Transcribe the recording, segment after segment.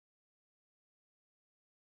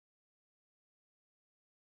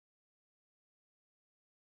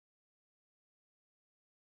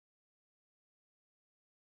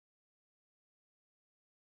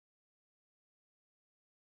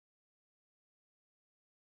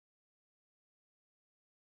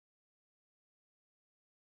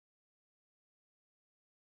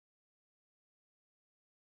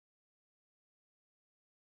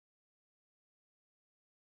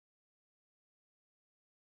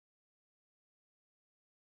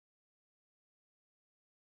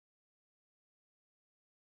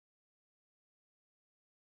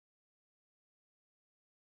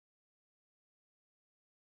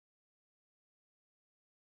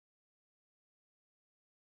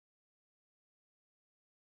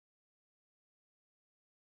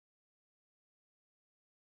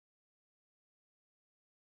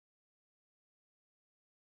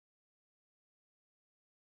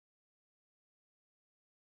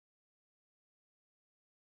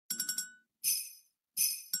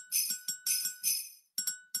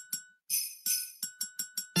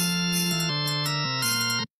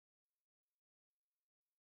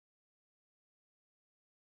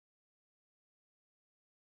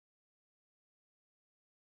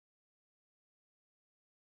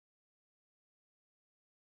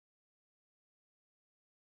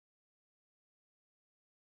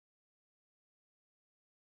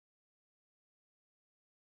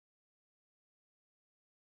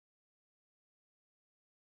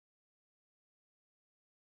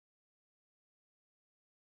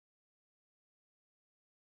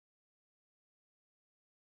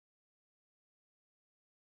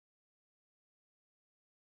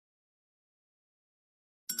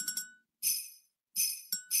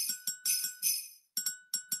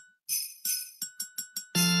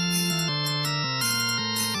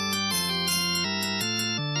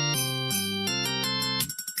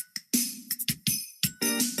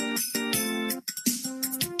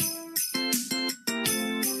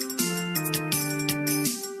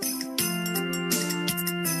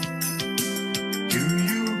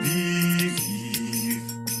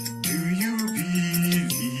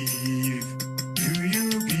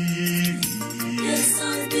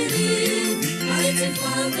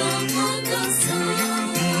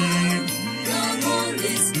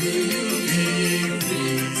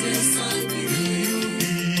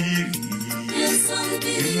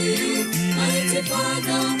Mighty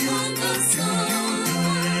Father, and the Son,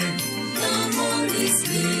 the Holy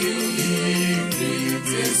Spirit,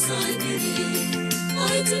 yes, I believe.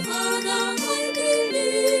 Mighty Father, I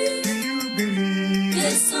believe.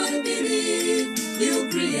 Yes, I believe. You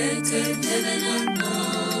created heaven and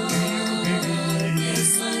earth.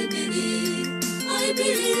 Yes, I believe. I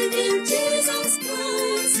believe in Jesus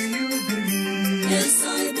Christ. Yes,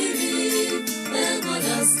 I believe.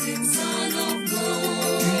 Everlasting Son of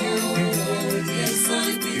God. Yes, I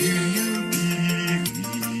believe.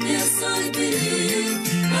 Yes, I believe.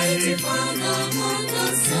 Mighty Father, and the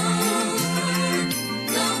Son,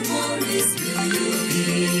 the Holy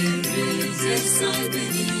Spirit. Yes, I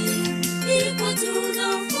believe. Equal to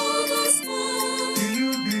the Father's power.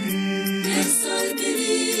 Yes, I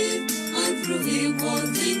believe. And through Him all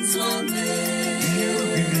things are made.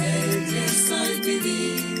 Yes, I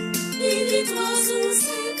believe. It was who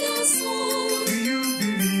saved us all.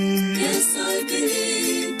 Yes, I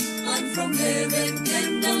believe. And from heaven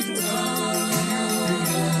came down to us.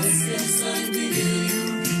 Yes, I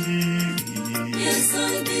believe. Yes,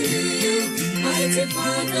 I believe. Mighty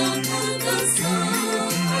Father, and the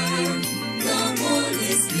Son, the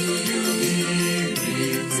Holy Spirit.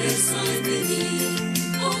 Yes, I believe.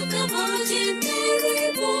 Of the Virgin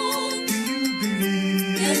Mary born.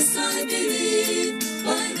 Yes, I believe.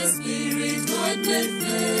 By the Spirit, God made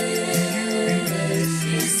flesh.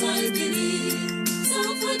 Yes, I believe.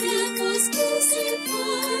 Suffered death, was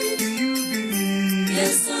crucified.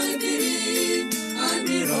 Yes, I believe. And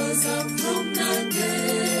He rose up from the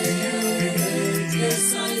dead.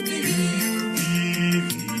 Yes, I believe.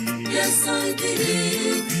 Yes, I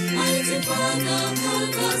believe. Mighty Father,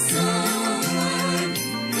 and the Son,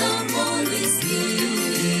 the Holy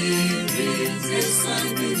Spirit. Yes, I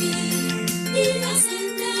believe. He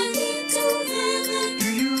ascended into heaven.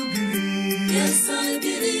 Yes, I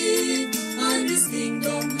believe. And His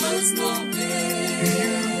kingdom has no end.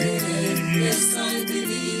 Yes, I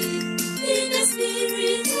believe. In the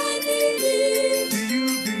Spirit I believe.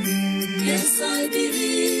 Yes, I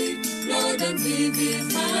believe. Lord and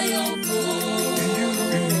vivify of God.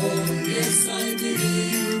 Yes, I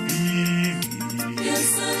believe.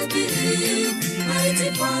 Yes, I believe. Mighty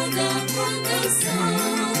Father, and the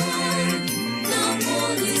Son, the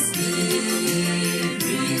Holy Spirit.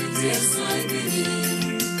 Yes, I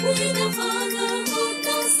believe. With the Father and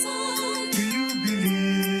the Son.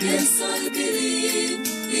 Yes, I believe.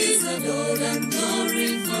 He's adored and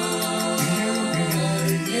glorified.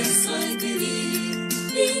 Yes, I believe.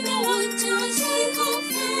 In the one church I have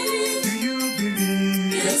faith.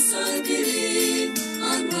 Yes, I believe.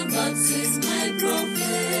 And one baptism I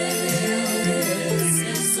profess.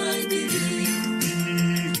 Yes, I believe.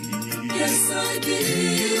 Yes, I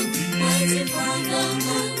believe. Mighty Father,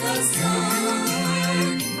 and the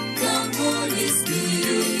Son, the Holy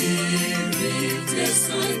Spirit. Yes,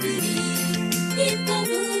 I believe. In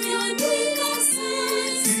communion with the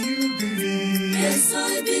saints. Yes, I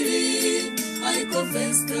believe. I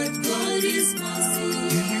confess that God is mercy.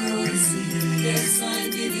 Yes, I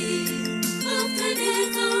believe. After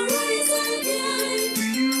death I'll rise again.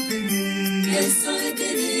 Yes, I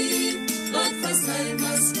believe. But first I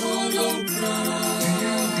must follow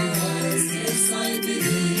Christ. Yes, I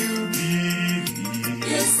believe.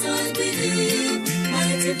 Yes, I believe.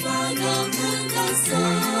 Mighty Father, and the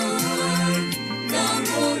Son, the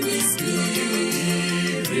Holy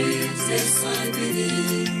Spirit. Yes, I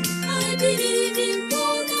believe. I believe in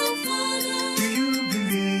God the Father.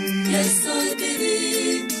 Yes, I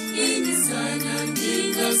believe in the Son and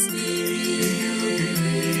in the Spirit.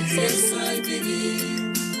 Yes, I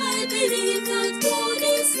believe. I believe that God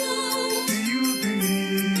is love.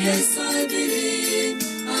 Yes, I believe.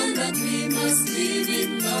 And that we must live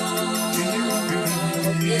in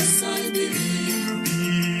love. Yes, I believe.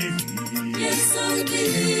 Yes, I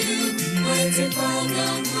believe. Mighty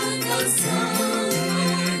Father, and the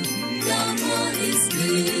Son, the Holy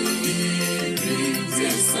Spirit.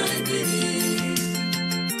 Yes, I believe.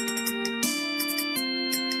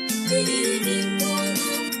 Believe in God.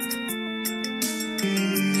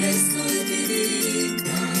 Yes, I believe.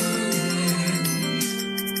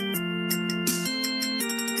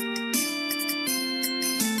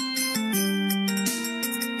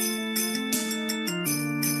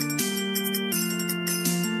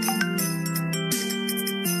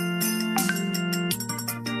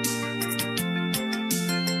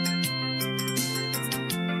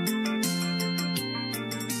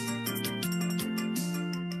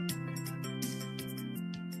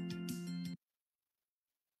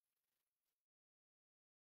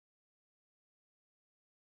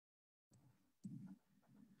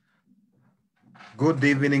 Good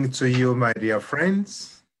evening to you, my dear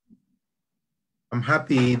friends. I'm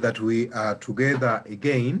happy that we are together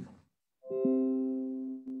again.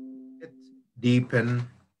 Let's deepen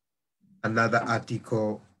another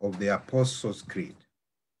article of the Apostles' Creed.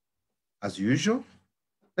 As usual,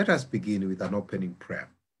 let us begin with an opening prayer.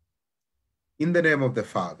 In the name of the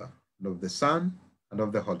Father, and of the Son, and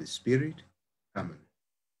of the Holy Spirit. Amen.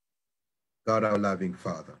 God, our loving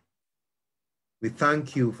Father, we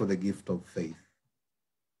thank you for the gift of faith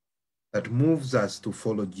that moves us to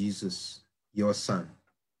follow Jesus, your Son,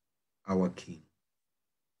 our King,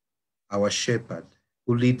 our Shepherd,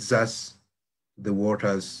 who leads us to the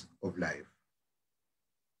waters of life.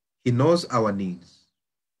 He knows our needs.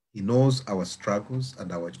 He knows our struggles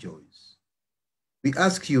and our joys. We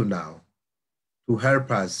ask you now to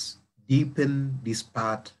help us deepen this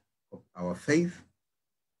part of our faith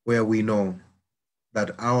where we know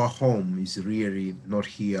that our home is really not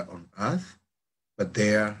here on earth, but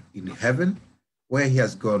there in heaven, where he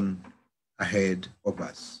has gone ahead of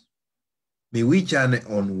us. May we journey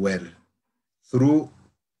on well through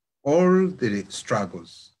all the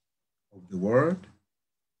struggles of the world,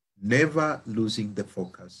 never losing the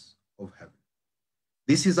focus of heaven.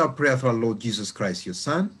 This is our prayer for our Lord Jesus Christ, your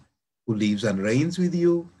Son, who lives and reigns with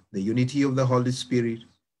you, the unity of the Holy Spirit,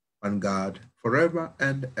 one God, forever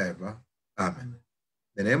and ever. Amen.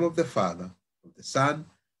 In the name of the Father, of the Son,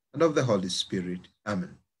 and of the Holy Spirit.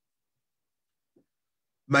 Amen.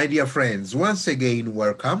 My dear friends, once again,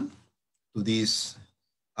 welcome to this,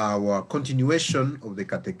 our continuation of the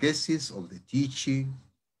catechesis, of the teaching.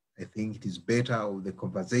 I think it is better of the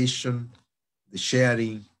conversation, the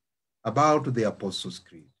sharing about the Apostles'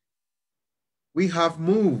 Creed. We have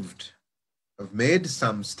made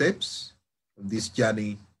some steps on this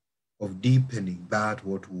journey of deepening that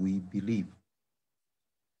what we believe.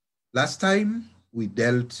 Last time we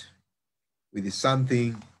dealt with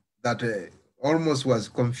something that almost was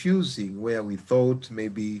confusing, where we thought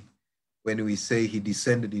maybe when we say he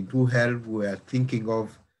descended into hell, we are thinking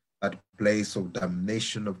of that place of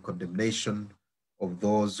damnation, of condemnation, of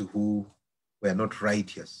those who were not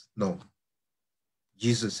righteous. No.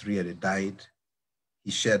 Jesus really died.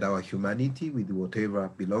 He shared our humanity with whatever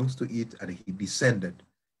belongs to it, and he descended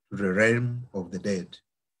to the realm of the dead,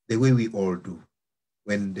 the way we all do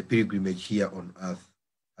when the pilgrimage here on earth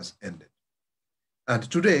has ended. And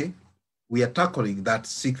today, we are tackling that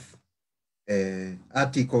sixth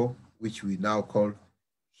article, which we now call,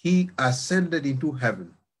 He ascended into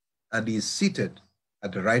heaven and is seated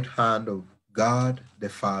at the right hand of God the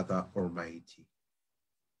Father Almighty.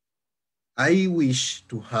 I wish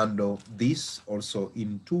to handle this also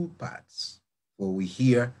in two parts, for we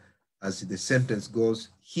hear, as the sentence goes,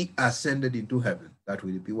 he ascended into heaven. That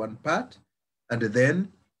will be one part. And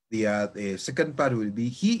then the second part will be,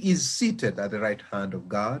 he is seated at the right hand of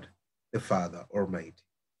God, the Father Almighty.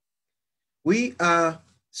 We are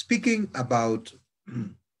speaking about,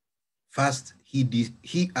 first,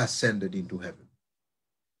 he ascended into heaven.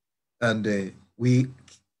 And we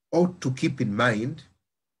ought to keep in mind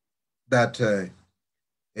that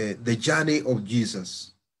the journey of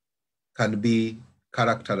Jesus can be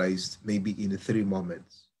characterized maybe in three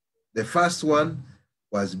moments. The first one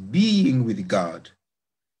was being with God.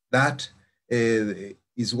 That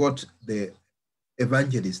is what the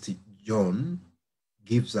evangelist John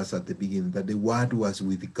gives us at the beginning, that the Word was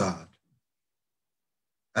with God.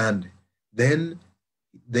 And then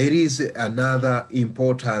there is another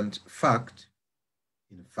important fact,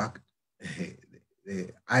 in fact,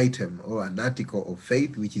 the item or an article of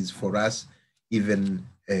faith, which is for us even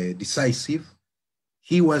decisive.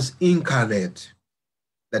 He was incarnate,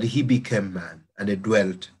 that he became man and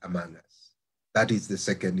dwelt among us. That is the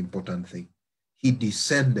second important thing. He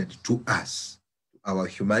descended to us, our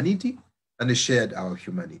humanity, and shared our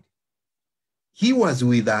humanity. He was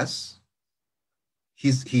with us.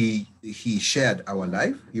 He shared our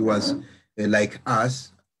life. He was like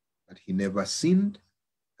us, but he never sinned.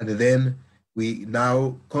 And then we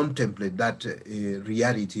now contemplate that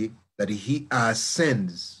reality that he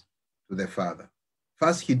ascends to the Father.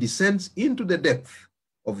 First, he descends into the depth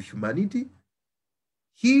of humanity.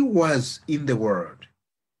 He was in the world.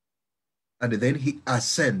 And then he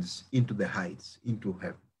ascends into the heights, into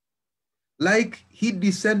heaven. Like he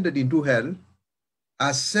descended into hell,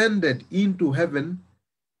 ascended into heaven,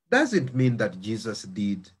 doesn't mean that Jesus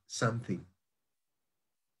did something.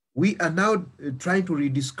 We are now trying to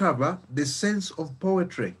rediscover the sense of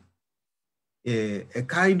poetry, a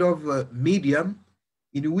kind of medium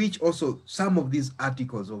in which also some of these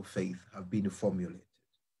articles of faith have been formulated.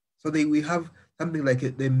 So we have something like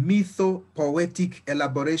the mytho-poetic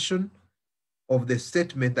elaboration of the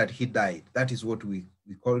statement that he died. That is what we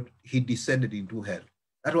called he descended into hell.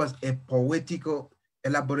 That was a poetical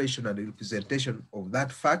elaboration and representation of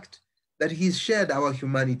that fact that he shared our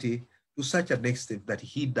humanity to such an extent that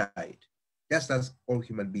he died, just as all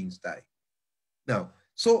human beings die. Now,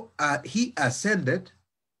 so he ascended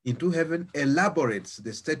into heaven elaborates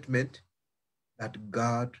the statement that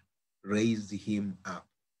God raised him up,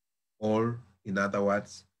 or in other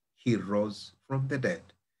words, he rose from the dead.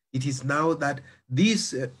 It is now that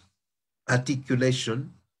this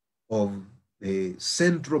articulation of the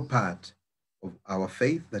central part of our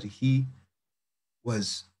faith, that he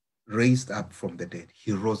was raised up from the dead.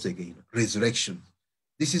 He rose again, resurrection.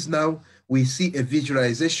 This is now, we see a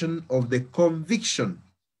visualization of the conviction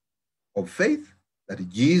of faith that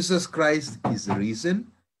Jesus Christ is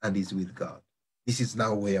risen and is with God. This is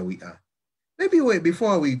now where we are. Maybe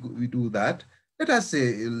before we do that, let us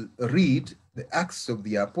read the Acts of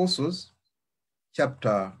the Apostles,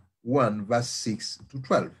 chapter 1, verse 6 to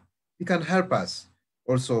 12. It can help us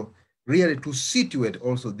also really to situate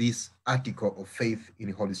also this article of faith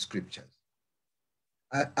in Holy Scriptures.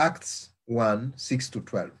 Acts 1, 6 to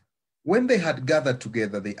 12. When they had gathered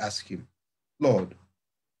together, they asked him, Lord,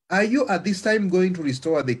 are you at this time going to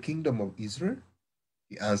restore the kingdom of Israel?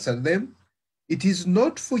 He answered them, it is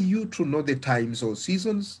not for you to know the times or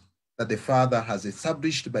seasons that the Father has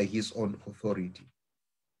established by his own authority.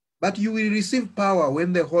 But you will receive power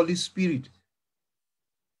when the Holy Spirit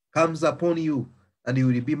comes upon you, and you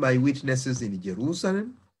will be my witnesses in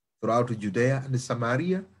Jerusalem, throughout Judea and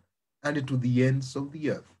Samaria, and to the ends of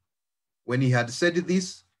the earth. When he had said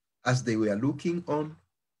this, as they were looking on,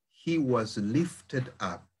 he was lifted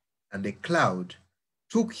up, and a cloud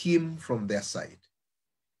took him from their sight.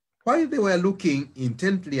 While they were looking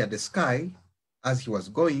intently at the sky as he was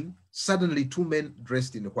going, suddenly two men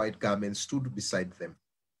dressed in white garments stood beside them.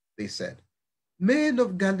 They said, Men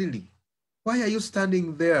of Galilee, why are you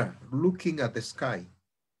standing there looking at the sky?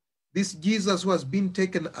 This Jesus who has been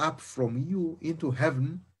taken up from you into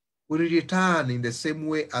heaven will return in the same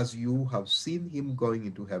way as you have seen him going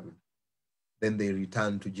into heaven. Then they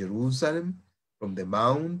returned to Jerusalem from the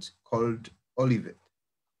mount called Olivet,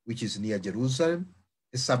 which is near Jerusalem,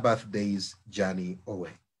 a Sabbath day's journey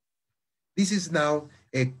away. This is now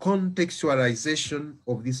a contextualization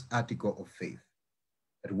of this article of faith,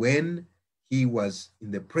 that when he was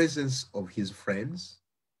in the presence of his friends,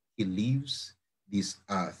 he leaves this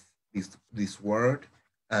earth, this world,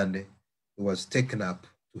 and was taken up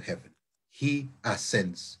to heaven. He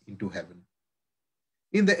ascends into heaven.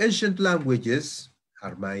 In the ancient languages,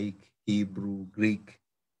 Aramaic, Hebrew, Greek,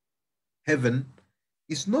 heaven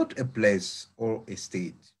is not a place or a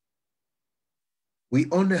state. We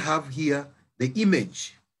only have here the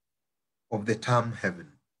image of the term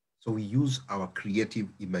heaven. So we use our creative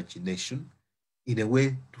imagination in a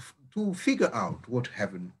way to figure out what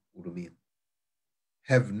heaven would mean.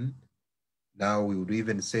 Heaven, now we would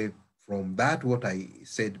even say from that what I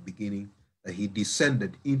said beginning, that he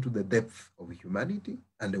descended into the depth of humanity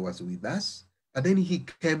and was with us, and then he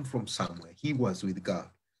came from somewhere. He was with God.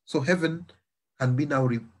 So heaven can be now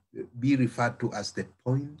be referred to as the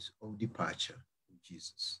point of departure of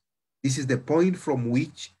Jesus. This is the point from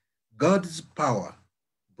which God's power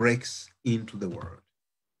breaks into the world.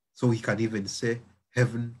 So we can even say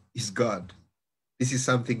heaven is God. This is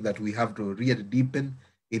something that we have to really deepen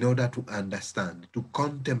in order to understand, to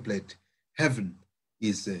contemplate. Heaven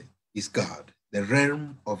is God, the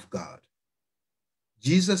realm of God.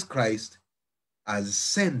 Jesus Christ, as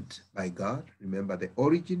sent by God, remember the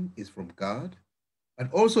origin is from God,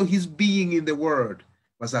 but also his being in the world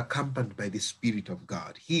was accompanied by the Spirit of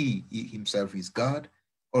God. He himself is God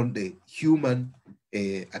on the human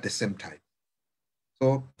at the same time.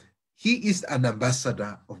 So he is an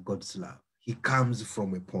ambassador of God's love. He comes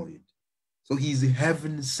from a point. So he is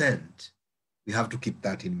heaven sent. We have to keep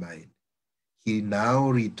that in mind. He now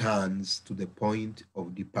returns to the point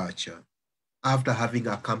of departure after having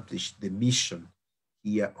accomplished the mission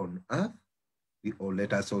here on earth.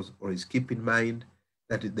 Let us always keep in mind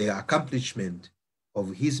that the accomplishment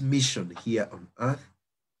of his mission here on earth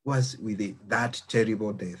was with that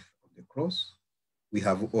terrible death on the cross. We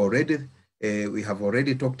have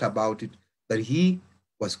already talked about it, that he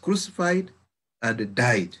was crucified and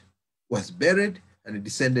died, was buried and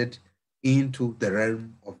descended into the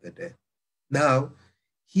realm of the dead. Now,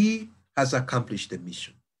 he has accomplished the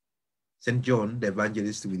mission. St. John, the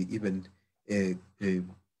evangelist, will even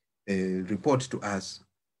report to us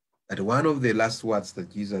that one of the last words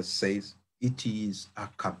that Jesus says, it is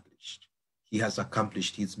accomplished. He has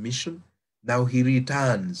accomplished his mission. Now he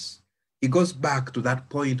returns. He goes back to that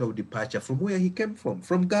point of departure from where he came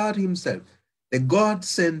from God himself. The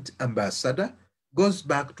God-sent ambassador goes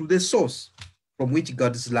back to the source from which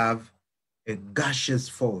God's love gushes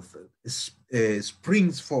forth,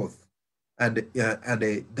 springs forth, and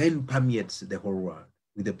then permeates the whole world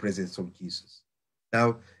with the presence of Jesus.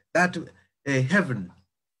 Now, that heaven,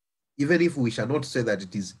 even if we shall not say that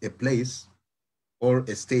it is a place or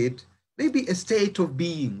a state, maybe a state of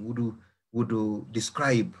being would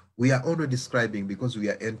describe, we are only describing because we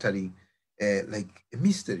are entering like a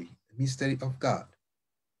mystery of God,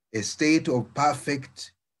 a state of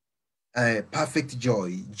perfect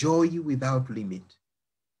joy without limit.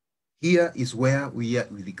 Here is where we are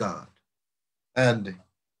with God. And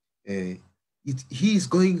he is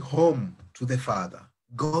going home to the Father,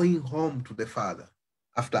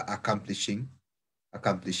 after accomplishing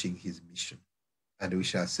his mission. And we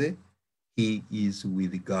shall say, he is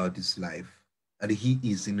with God's life, and he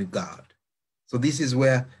is in God. So this is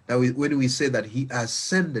where, now when we say that he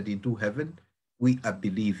ascended into heaven, we are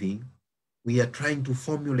believing, we are trying to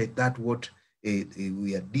formulate that what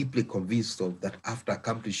we are deeply convinced of, that after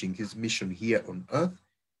accomplishing his mission here on earth,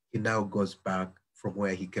 he now goes back from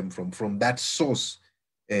where he came from that source,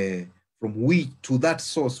 from which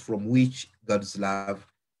God's love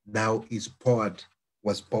now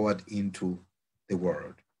was poured into the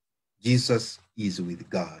world. Jesus is with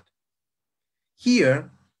God. Here,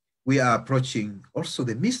 we are approaching also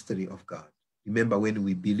the mystery of God. Remember, when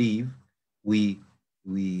we believe, we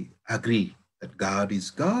agree that God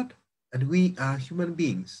is God and we are human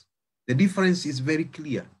beings. The difference is very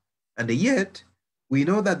clear. And yet, we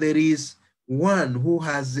know that there is one who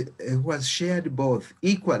has shared both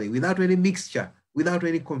equally, without any mixture, without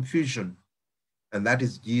any confusion. And that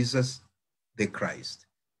is Jesus the Christ,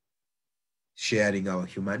 sharing our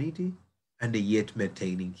humanity and yet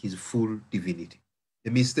maintaining his full divinity. The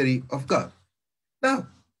mystery of God. Now,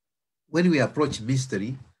 when we approach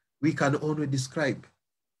mystery, we can only describe.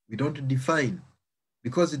 We don't define,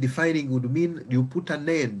 because defining would mean you put an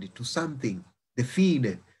end to something,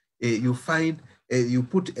 define, you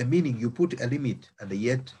put a meaning, you put a limit, and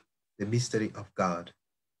yet the mystery of God,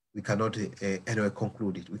 we cannot anyway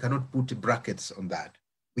conclude it. We cannot put brackets on that.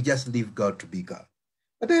 We just leave God to be God.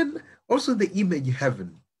 But then also the image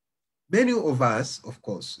heaven. Many of us, of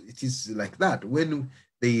course, it is like that. When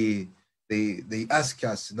they ask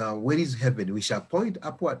us now, where is heaven? We shall point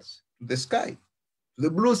upwards to the sky, to the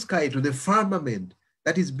blue sky, to the firmament.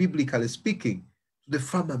 That is biblically speaking, to the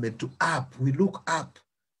firmament, to up. We look up.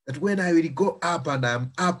 That when I will go up and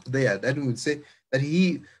I'm up there, then we would say that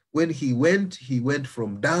when he went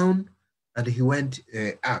from down and he went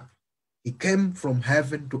up. He came from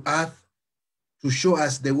heaven to earth to show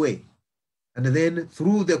us the way. And then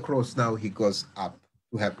through the cross, now he goes up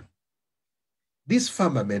to heaven. This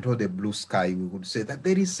firmament, or the blue sky, we would say that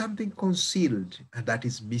there is something concealed, and that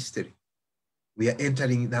is mystery. We are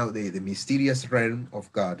entering now the mysterious realm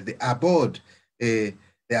of God, the abode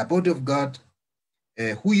of God,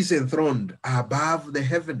 who is enthroned above the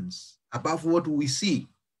heavens, above what we see.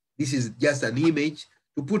 This is just an image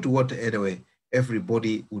to put what, anyway,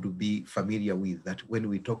 everybody would be familiar with, that when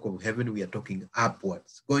we talk of heaven, we are talking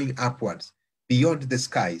upwards, going upwards, beyond the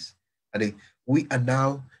skies. And we are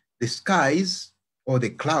now the skies, or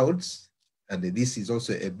the clouds, and this is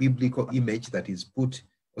also a biblical image that is put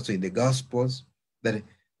also in the Gospels, that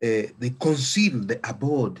they conceal the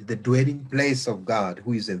abode, the dwelling place of God,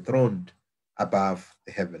 who is enthroned above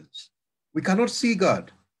the heavens. We cannot see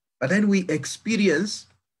God, but then we experience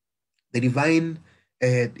the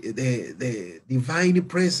divine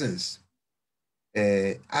presence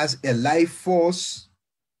as a life force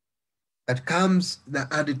that comes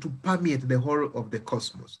and to permeate the whole of the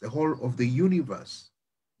cosmos, the whole of the universe.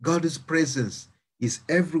 God's presence is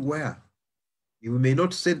everywhere. You may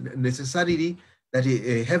not say necessarily that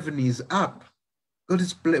heaven is up.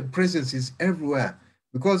 God's presence is everywhere,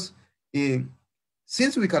 because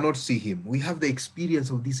since we cannot see him, we have the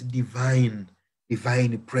experience of this divine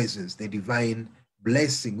presence, the divine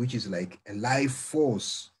blessing, which is like a life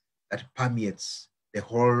force that permeates the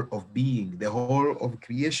whole of being, the whole of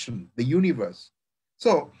creation, the universe.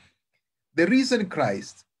 So the risen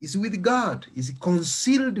Christ is with God, is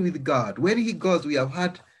concealed with God. When he goes, we have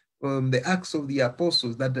had the Acts of the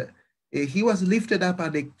Apostles that he was lifted up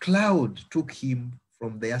and a cloud took him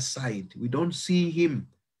from their side. We don't see him,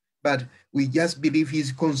 but we just believe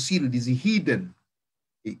he's concealed, is hidden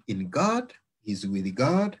in God. He's with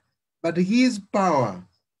God, but his power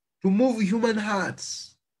to move human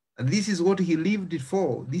hearts, and this is what he lived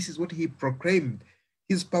for, this is what he proclaimed,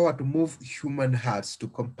 his power to move human hearts to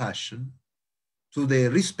compassion, to the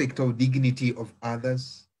respect of dignity of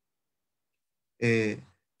others,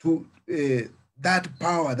 to that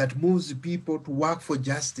power that moves people to work for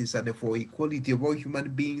justice and for equality of all human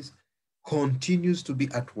beings continues to be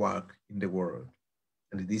at work in the world.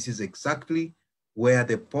 And this is exactly where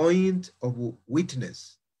the point of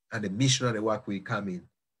witness and the missionary work will come in.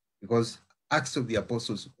 Because Acts of the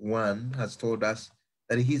Apostles 1 has told us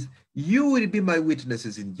that you will be my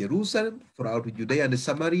witnesses in Jerusalem, throughout Judea and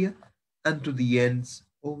Samaria, and to the ends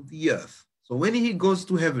of the earth. So when he goes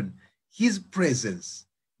to heaven, his presence,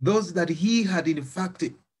 those that he had in fact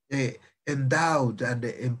endowed and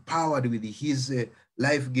empowered with his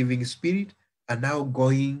life-giving spirit, are now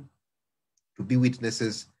going to be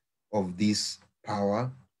witnesses of this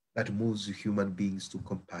power that moves human beings to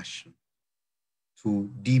compassion, to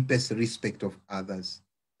deepest respect of others.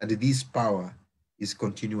 And this power is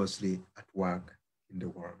continuously at work in the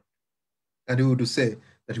world. And we would say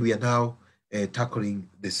that we are now tackling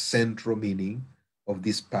the central meaning of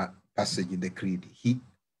this passage in the Creed. He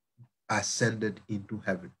ascended into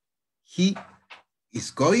heaven. He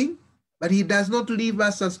is going, but he does not leave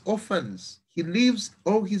us as orphans. He leaves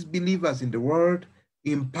all his believers in the world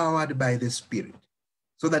empowered by the Spirit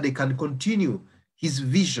so that they can continue his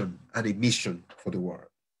vision and a mission for the world.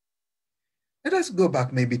 Let us go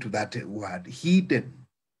back maybe to that word, hidden.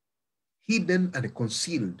 Hidden and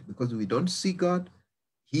concealed, because we don't see God.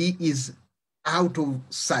 He is out of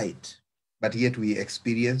sight, but yet we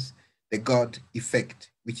experience the God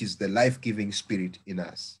effect, which is the life-giving spirit in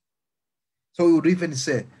us. So we would even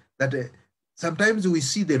say that sometimes we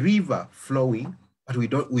see the river flowing, but we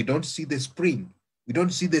don't see the spring. We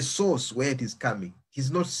don't see the source where it is coming. It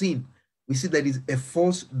is not seen. We see there is a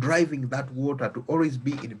force driving that water to always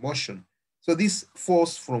be in motion. So this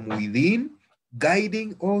force from within,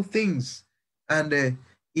 guiding all things, and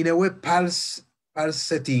in a way pulse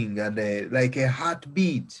setting, and like a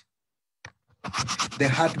heartbeat. The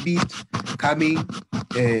heartbeat coming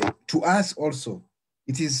to us also.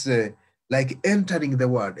 It is like entering the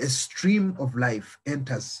world. A stream of life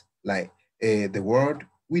enters like the world.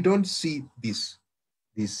 We don't see this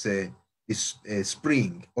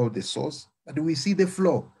spring or the source, but we see the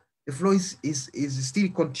flow. The flow is still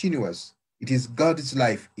continuous. It is God's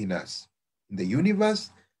life in us, in the universe,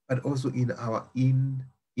 but also in our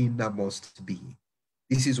innermost being.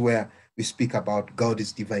 This is where we speak about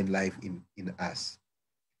God's divine life in us.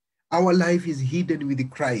 Our life is hidden with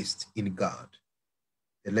Christ in God.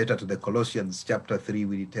 The letter to the Colossians chapter 3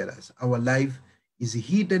 will tell us our life is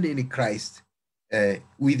hidden in Christ,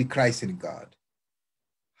 with Christ in God.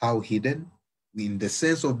 How hidden? In the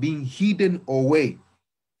sense of being hidden away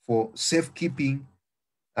for safekeeping,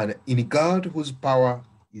 and in God whose power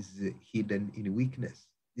is hidden in weakness.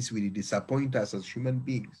 This will disappoint us as human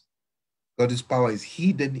beings. God's power is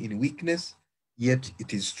hidden in weakness, yet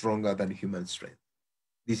it is stronger than human strength.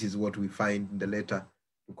 This is what we find in the letter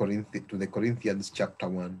to the Corinthians chapter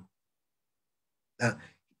 1.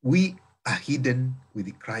 We are hidden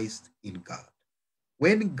with Christ in God.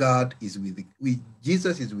 When God is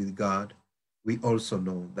Jesus is with God, we also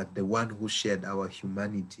know that the one who shared our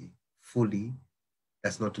humanity fully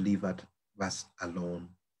does not leave us alone,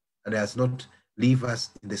 and does not leave us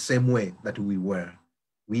in the same way that we were.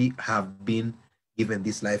 We have been given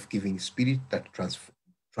this life-giving spirit that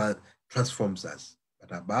transforms us,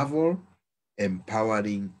 but above all,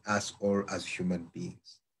 empowering us all as human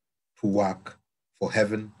beings to work for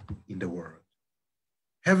heaven in the world.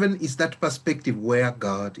 Heaven is that perspective where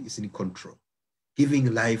God is in control,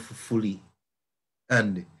 giving life fully.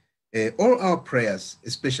 And all our prayers,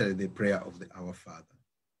 especially the prayer of Our Father,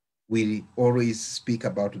 we always speak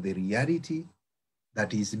about the reality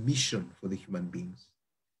that is mission for the human beings.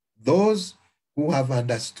 Those who have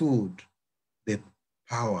understood the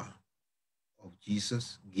power of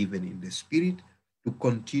Jesus given in the Spirit to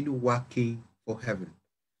continue working for heaven,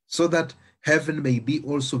 so that heaven may be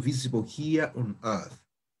also visible here on earth,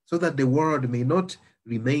 so that the world may not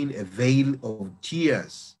remain a veil of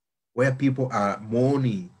tears where people are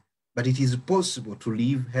mourning, but it is possible to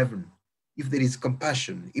leave heaven. If there is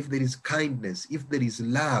compassion, if there is kindness, if there is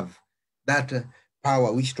love, that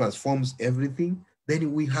power which transforms everything,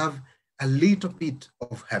 then we have a little bit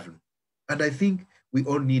of heaven. And I think we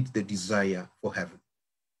all need the desire for heaven.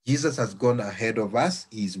 Jesus has gone ahead of us.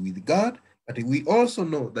 He is with God, but we also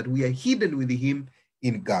know that we are hidden with him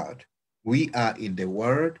in God. We are in the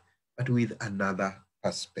world, but with another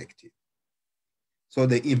perspective. So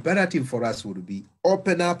the imperative for us would be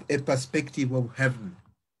open up a perspective of heaven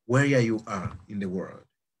where you are in the world.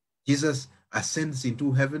 Jesus ascends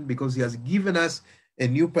into heaven because he has given us a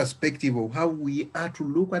new perspective of how we are to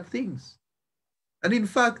look at things. And in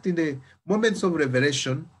fact, in the moments of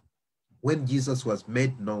revelation, when Jesus was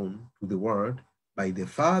made known to the world by the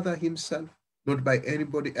Father himself, not by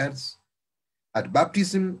anybody else. At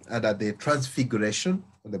baptism and at the transfiguration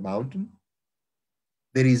on the mountain,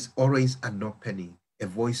 there is always an opening. A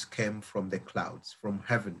voice came from the clouds, from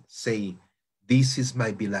heaven, saying, "This is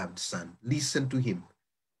my beloved Son. Listen to him."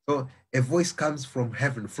 So a voice comes from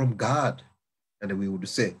heaven, from God, and we would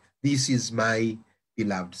say, "This is my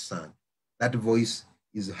beloved Son." That voice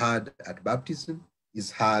is heard at baptism,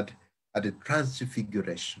 is heard at the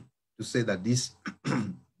transfiguration, to say that this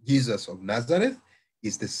Jesus of Nazareth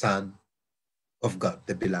is the Son of God,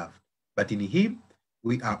 the beloved. But in him,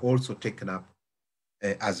 we are also taken up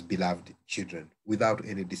as beloved children without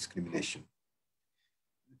any discrimination.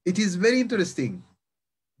 It is very interesting.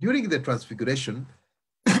 During the transfiguration,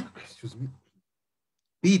 excuse me,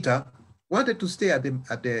 Peter wanted to stay at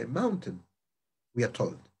the mountain, we are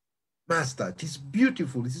told. "Master, it is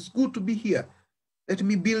beautiful. It is good to be here. Let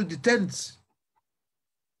me build tents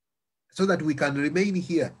so that we can remain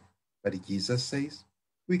here." But Jesus says,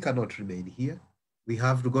 "We cannot remain here. We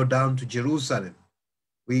have to go down to Jerusalem.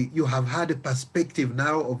 You have had a perspective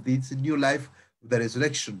now of this new life of the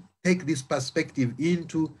resurrection. Take this perspective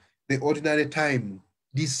into the ordinary time.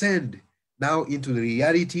 Descend now into the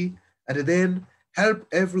reality, and then help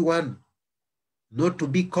everyone not to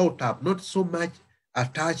be caught up, not so much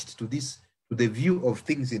attached to the view of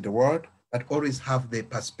things in the world, but always have the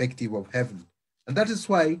perspective of heaven." And that is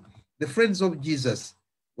why the friends of Jesus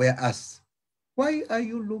were asked, "Why are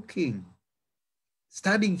you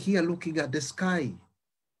standing here looking at the sky?"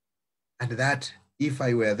 And that, if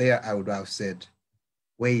I were there, I would have said,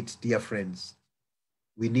 "Wait, dear friends,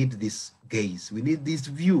 we need this gaze, we need this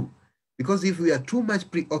view, because if we are too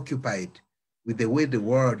much preoccupied with the way the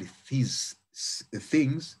world sees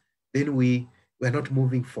things, then we are not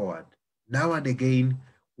moving forward. Now and again,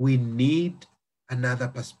 we need another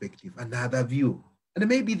perspective, another view." And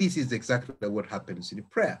maybe this is exactly what happens in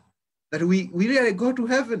prayer, that we really go to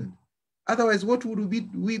heaven. Otherwise, what would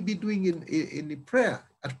we be doing in prayer?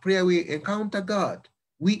 At prayer, we encounter God.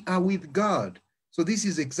 We are with God. So this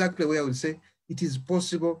is exactly where I would say it is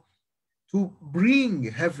possible to bring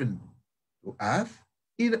heaven to earth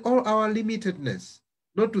in all our limitedness.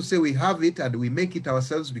 Not to say we have it and we make it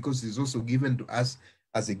ourselves, because it is also given to us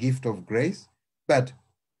as a gift of grace, but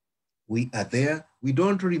we are there. We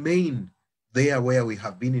don't remain there where we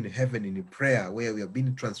have been in heaven in prayer, where we have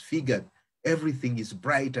been transfigured. Everything is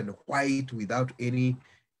bright and white without any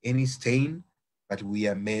stain, but we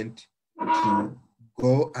are meant to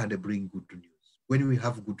go and bring good news. When we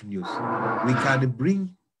have good news, we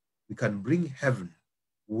can bring heaven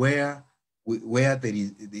where there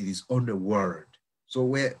is only word. So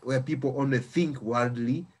where people only think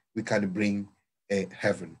worldly, we can bring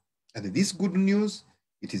heaven. And this good news,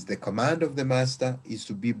 it is the command of the Master, is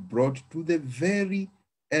to be brought to the very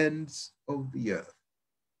ends of the earth.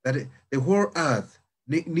 That the whole earth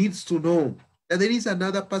needs to know that there is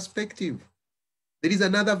another perspective. There is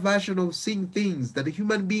another version of seeing things, that the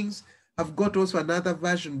human beings have got also another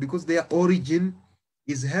version, because their origin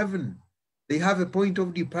is heaven. They have a point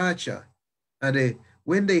of departure. And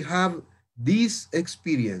when they have this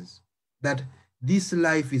experience, that this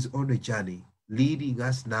life is on a journey, leading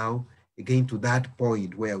us now again to that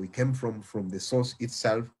point where we came from the source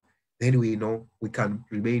itself, then we know we can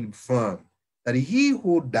remain firm that he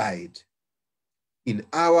who died in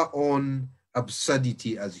our own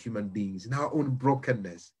absurdity as human beings, in our own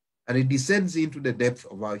brokenness, and it descends into the depth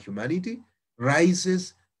of our humanity,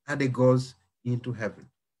 rises and it goes into heaven,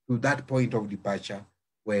 to that point of departure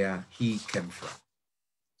where he came from.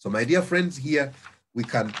 So my dear friends, here we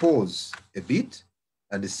can pause a bit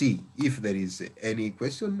and see if there is any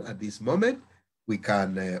question at this moment. We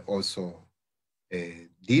can also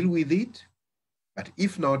deal with it. But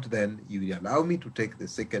if not, then you will allow me to take the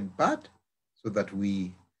second part, so that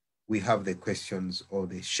we have the questions or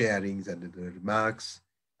the sharings and the remarks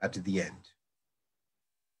at the end.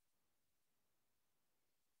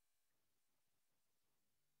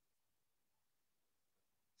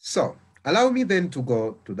 So allow me then to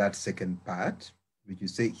go to that second part, which you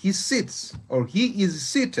say, he sits, or he is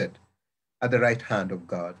seated at the right hand of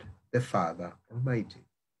God, the Father Almighty.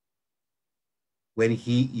 When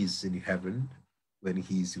he is in heaven, when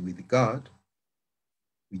he is with God,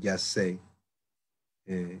 we just say,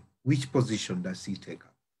 which position does he take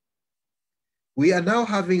up? We are now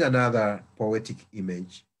having another poetic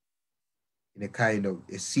image in a kind of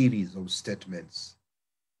a series of statements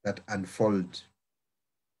that unfold,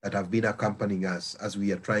 that have been accompanying us as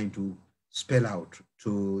we are trying to spell out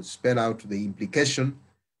the implication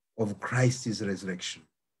of Christ's resurrection.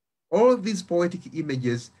 All these poetic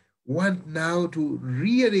images want now to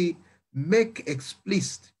really make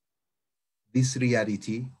explicit this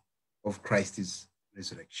reality of Christ's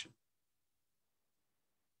resurrection.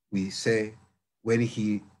 We say when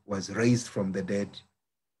he was raised from the dead,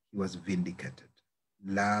 he was vindicated.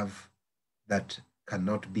 Love that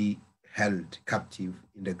cannot be held captive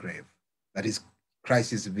in the grave. That is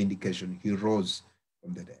Christ's vindication. He rose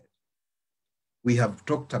from the dead. We have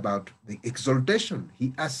talked about the exaltation.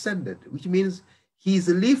 He ascended, which means he is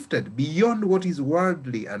lifted beyond what is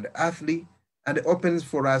worldly and earthly and opens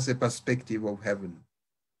for us a perspective of heaven.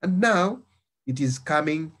 And now it is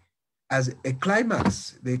coming as a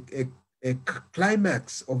climax, a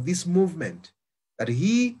climax of this movement, that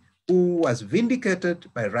he who was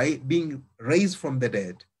vindicated by being raised from the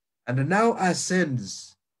dead and now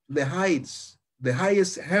ascends to the heights, the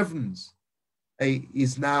highest heavens,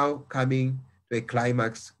 is now coming to a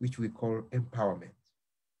climax which we call empowerment.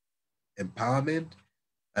 Empowerment,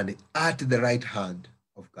 and at the right hand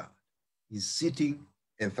of God. He's sitting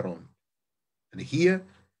enthroned. And here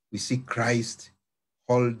we see Christ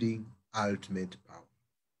holding ultimate power.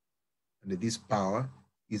 And this power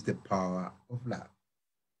is the power of love.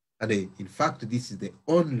 And in fact, this is the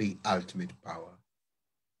only ultimate power.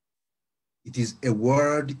 It is a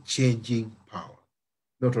world-changing power.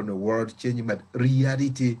 Not only world-changing, but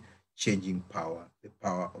reality-changing power, the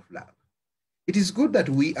power of love. It is good that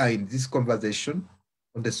we are in this conversation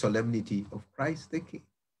on the solemnity of Christ the King.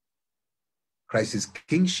 Christ's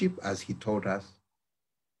kingship, as he told us,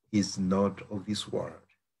 is not of this world.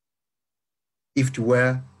 If it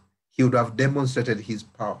were, he would have demonstrated his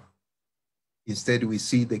power. Instead, we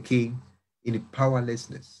see the king in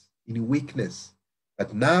powerlessness, in weakness.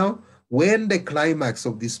 But now, when the climax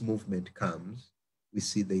of this movement comes, we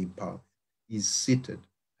see the empowerment. He's seated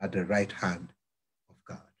at the right hand of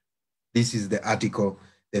God. This is the article,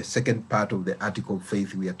 the second part of the article of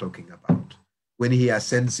faith we are talking about. When he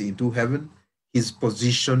ascends into heaven, his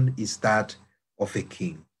position is that of a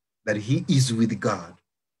king, that he is with God,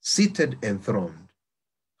 seated enthroned,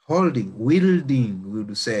 holding, wielding, we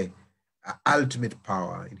would say, ultimate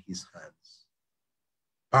power in his hands.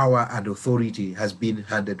 Power and authority has been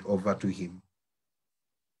handed over to him.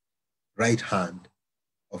 Right hand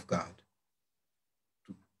of God.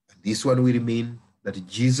 And this one will mean that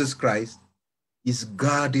Jesus Christ is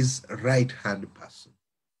God's right-hand person.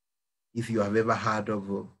 If you have ever heard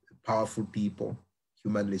of powerful people,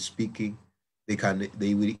 humanly speaking,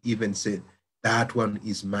 they will even say, that one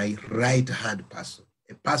is my right-hand person,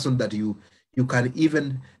 a person that you can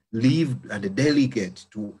even leave and delegate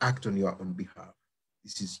to act on your own behalf.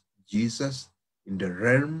 This is Jesus in the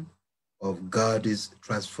realm of God's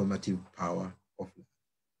transformative power of love.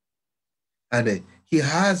 And he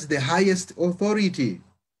has the highest authority.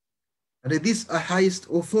 And this highest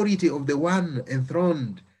authority of the one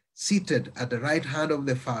enthroned, seated at the right hand of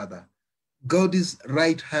the Father, God's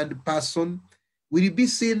right-hand person, will be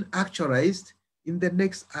seen actualized in the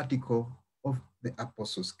next article of the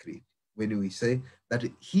Apostles' Creed, when we say that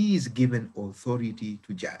he is given authority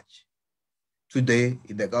to judge. Today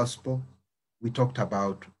in the gospel, we talked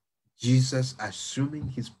about Jesus assuming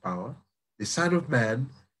his power, the Son of Man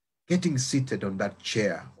getting seated on that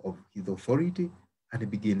chair of his authority, and he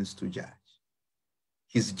begins to judge.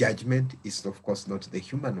 His judgment is, of course, not the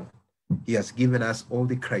human one. He has given us all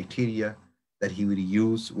the criteria that he will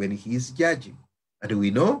use when he is judging. And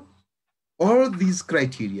we know all these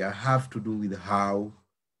criteria have to do with how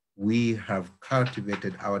we have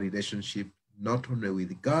cultivated our relationship, not only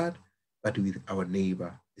with God, but with our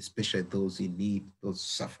neighbor, especially those in need, those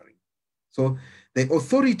suffering. So the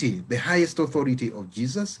authority, the highest authority of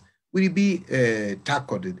Jesus will be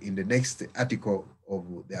tackled in the next article of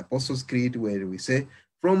the Apostles' Creed, where we say,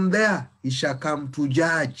 from there he shall come to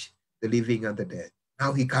judge the living and the dead.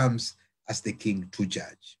 Now he comes as the king to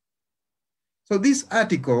judge. So this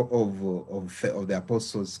article of the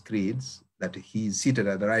Apostles' Creeds, that he is seated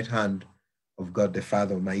at the right hand of God the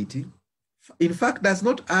Father Almighty, in fact does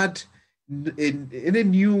not add any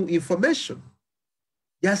new information,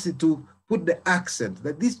 just to put the accent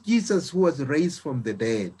that this Jesus who was raised from the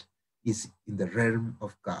dead is in the realm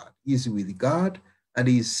of God. He is with God, and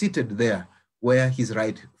he is seated there where his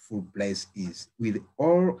rightful place is, with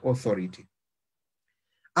all authority.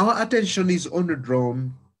 Our attention is only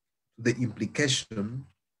drawn to the implication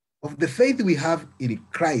of the faith we have in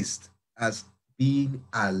Christ as being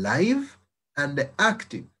alive and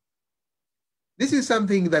active. This is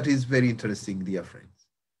something that is very interesting, dear friends,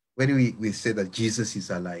 when we say that Jesus is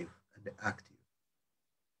alive and active.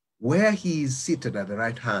 Where he is seated at the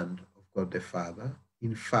right hand of God the Father,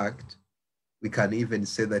 in fact, we can even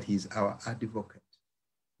say that he is our advocate.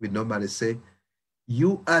 We normally say,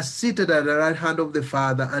 you are seated at the right hand of the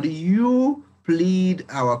Father, and you plead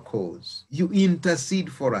our cause. You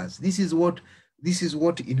intercede for us. This is what,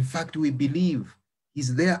 in fact, we believe.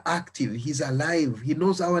 He's there active. He's alive. He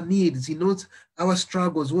knows our needs. He knows our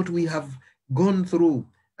struggles, what we have gone through.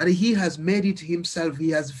 And he has made it himself. He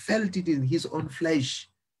has felt it in his own flesh.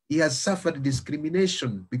 He has suffered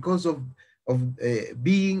discrimination because of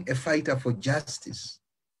being a fighter for justice.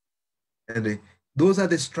 And those are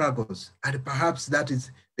the struggles. And perhaps that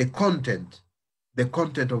is the content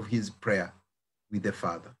of his prayer with the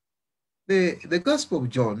Father. The Gospel of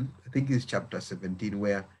John, I think is chapter 17,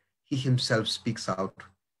 where he himself speaks out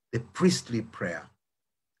the priestly prayer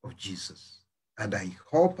of Jesus. And I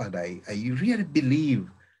hope and I really believe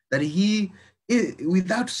that he,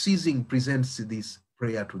 without ceasing, presents this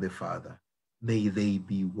prayer to the Father. May they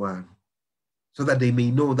be one, so that they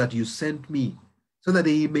may know that you sent me, so that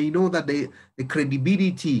they may know that the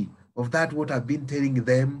credibility of that what I've been telling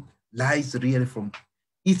them lies really from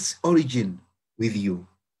its origin with you.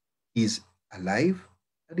 He's alive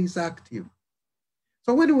and he's active.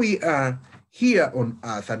 So when we are here on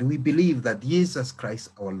earth and we believe that Jesus Christ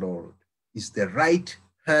our Lord is the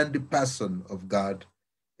right-hand person of God,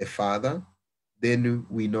 the Father, then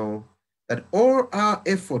we know that all our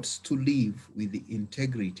efforts to live with the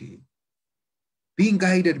integrity, being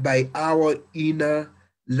guided by our inner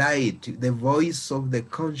light, the voice of the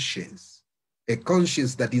conscience, a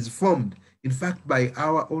conscience that is formed, in fact, by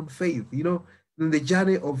our own faith. You know, in the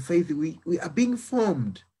journey of faith, we are being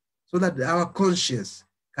formed so that our conscience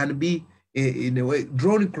can be, in a way,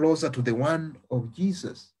 drawn closer to the one of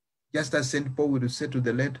Jesus. Just as St. Paul would say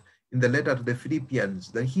in the letter to the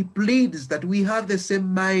Philippians, that he pleads that we have the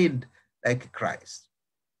same mind like Christ,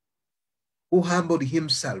 who humbled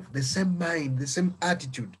himself, the same mind, the same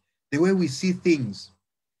attitude, the way we see things.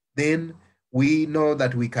 Then we know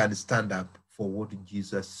that we can stand up for what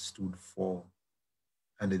Jesus stood for.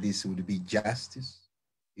 And this would be justice,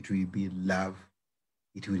 it will be love,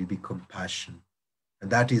 it will be compassion.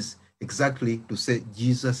 And that is exactly to say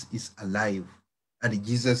Jesus is alive and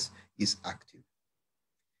Jesus is active.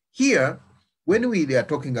 Here, when we are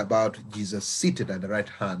talking about Jesus seated at the right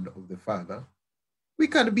hand of the Father, we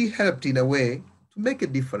can be helped in a way to make a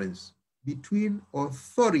difference between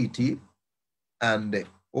authority and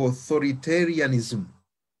authoritarianism.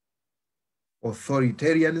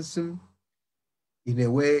 Authoritarianism, in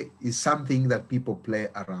a way, is something that people play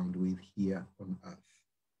around with here on earth.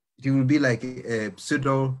 It will be like a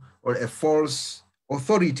pseudo or a false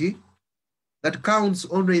authority that counts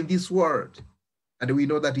only in this world. And we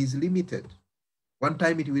know that is limited. One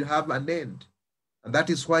time it will have an end. And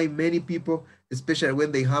that is why many people, especially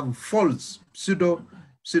when they have false pseudo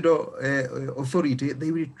authority,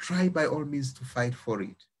 they will try by all means to fight for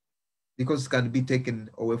it because it can be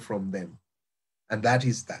taken away from them. And that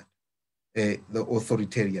is that, the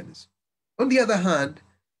authoritarianism. On the other hand,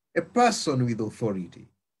 a person with authority,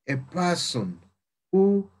 a person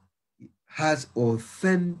who has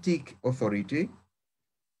authentic authority,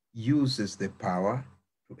 uses the power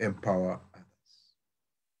to empower others.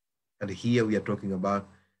 And here we are talking about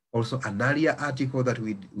also an earlier article that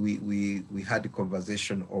we had a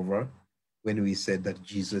conversation over when we said that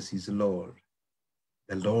Jesus is Lord.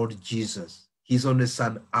 The Lord Jesus, his only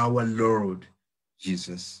Son, our Lord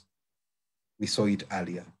Jesus. We saw it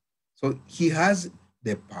earlier. So he has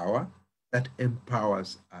the power that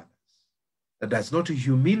empowers others, that does not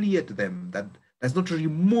humiliate them, that does not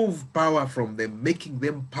remove power from them, making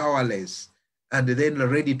them powerless and then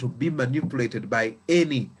ready to be manipulated by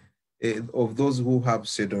any of those who have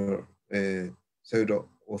pseudo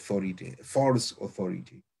authority, false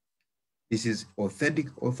authority. This is authentic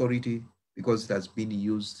authority because it has been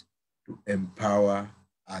used to empower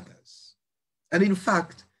others. And in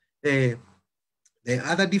fact, the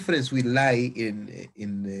other difference will lie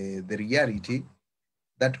in the reality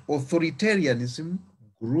that authoritarianism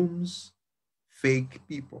grooms fake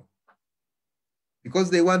people because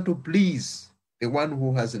they want to please the one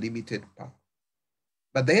who has limited power.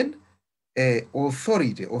 But then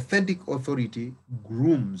authentic authority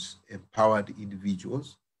grooms empowered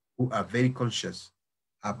individuals who are very conscious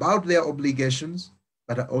about their obligations,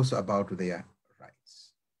 but also about their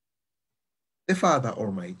rights. The Father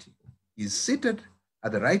Almighty is seated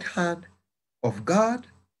at the right hand of God,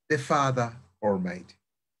 the Father Almighty.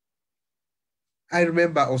 I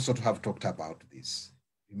remember also to have talked about this.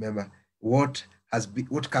 Remember what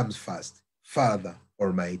comes first? Father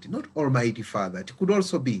Almighty, not Almighty Father. It could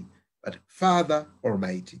also be, but Father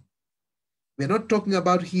Almighty. We're not talking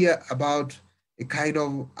about here about a kind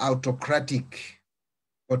of autocratic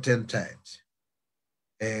potentate,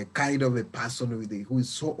 a kind of a person who is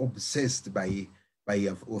so obsessed by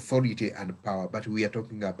authority and power, but we are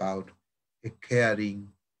talking about a caring,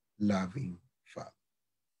 loving Father.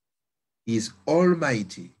 He is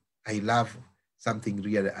almighty. I love something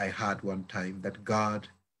really I heard one time, that God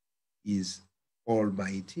is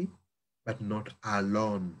almighty, but not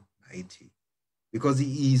alone mighty. Because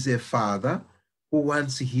he is a father who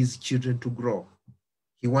wants his children to grow.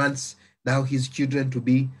 He wants now his children to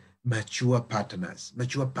be mature partners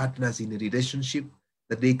in a relationship,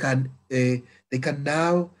 that they can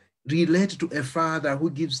now relate to a father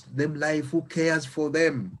who gives them life, who cares for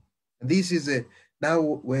them. And this is now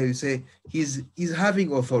where you say he's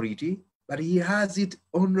having authority, but he has it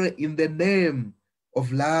only in the name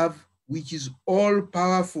of love, which is all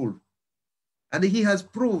powerful. And he has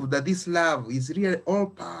proved that this love is really all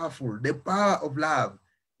powerful, the power of love.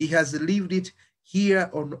 He has lived it here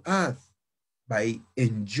on earth by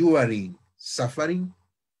enduring suffering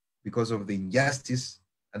because of the injustice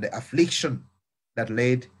and the affliction that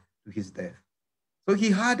led to his death. So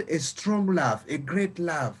he had a strong love, a great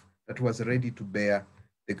love that was ready to bear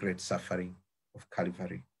the great suffering of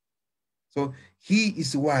Calvary. So he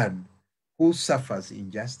is one who suffers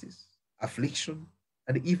injustice, affliction,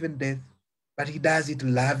 and even death, but he does it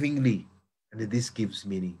lovingly, and this gives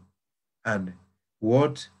meaning. And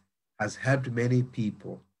what has helped many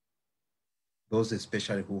people, those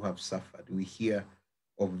especially who have suffered, we hear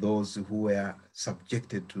of those who were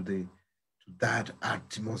subjected to that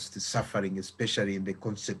utmost suffering, especially in the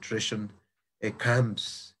concentration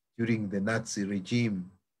camps during the Nazi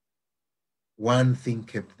regime. One thing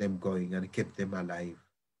kept them going and kept them alive.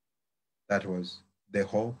 That was the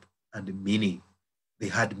hope and the meaning. They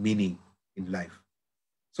had meaning in life.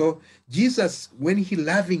 So Jesus, when he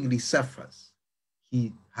lovingly suffers,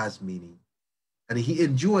 he has meaning. And he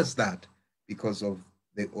endures that because of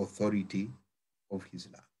the authority of his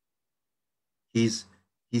love. He's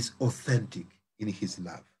authentic in his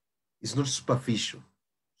love. It's not superficial.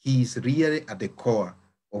 He is really at the core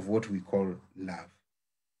of what we call love,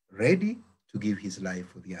 ready to give his life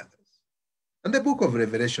for the others. And the book of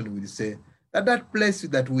Revelation will say that place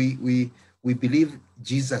that we believe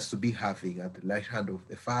Jesus to be having at the right hand of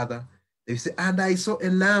the Father, they say, and I saw a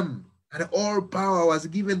lamb, and all power was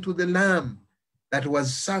given to the lamb that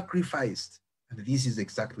was sacrificed. And this is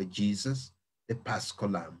exactly Jesus, the Paschal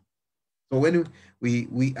Lamb. So when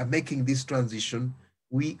we are making this transition,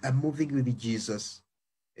 we are moving with Jesus,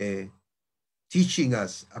 teaching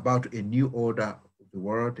us about a new order of the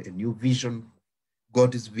world, a new vision,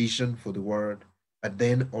 God's vision for the world, but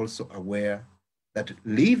then also aware that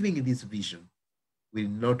living in this vision will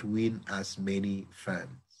not win us many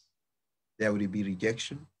fans. There will be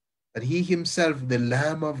rejection, but he himself, the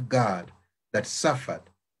Lamb of God that suffered,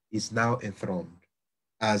 is now enthroned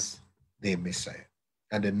as the Messiah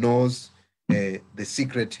and knows the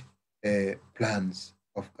secret plans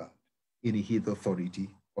of God in his authority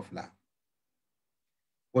of love.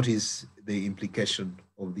 What is the implication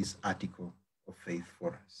of this article of faith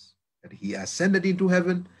for us? That he ascended into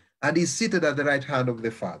heaven and is seated at the right hand of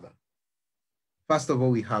the Father. First of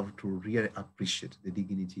all, we have to really appreciate the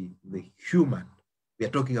dignity of the human. We are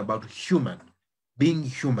talking about human. Being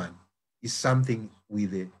human is something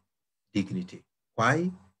with a dignity.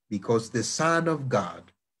 Why? Because the Son of God,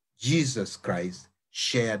 Jesus Christ,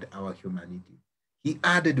 shared our humanity. He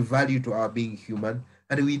added value to our being human,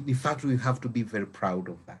 and in fact, we have to be very proud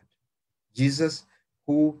of that. Jesus,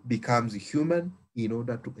 who becomes human in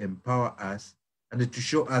order to empower us and to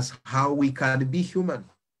show us how we can be human.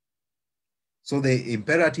 So the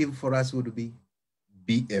imperative for us would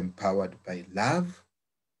be empowered by love,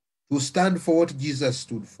 to stand for what Jesus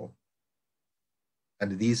stood for.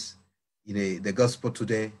 And this, in the gospel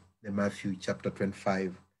today, the Matthew chapter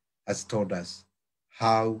 25, has told us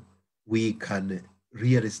how we can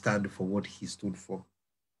really stand for what he stood for,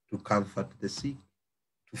 to comfort the sick,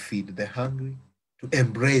 to feed the hungry, to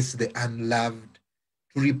embrace the unloved,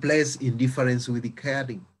 to replace indifference with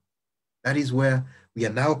caring. That is where we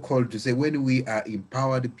are now called to say, when we are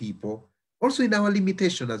empowered people, also in our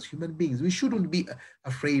limitation as human beings, we shouldn't be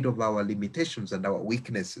afraid of our limitations and our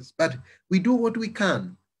weaknesses, but we do what we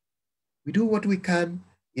can. We do what we can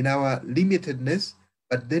in our limitedness,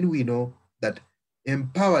 but then we know that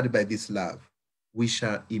empowered by this love, we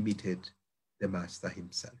shall imitate the Master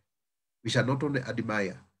himself. We shall not only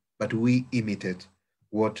admire, but we imitate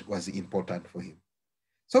what was important for him.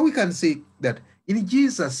 So we can see that in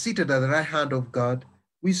Jesus seated at the right hand of God,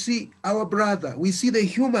 we see our brother, we see the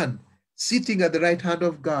human sitting at the right hand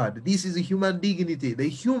of God. This is a human dignity, the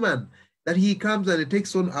human, that he comes and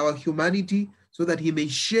takes on our humanity so that he may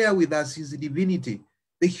share with us his divinity,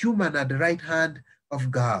 the human at the right hand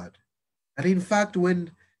of God. And in fact,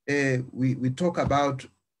 when we talk about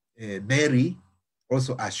Mary,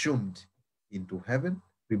 also assumed into heaven.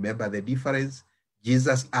 Remember the difference.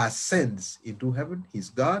 Jesus ascends into heaven, he's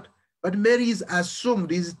God, but Mary is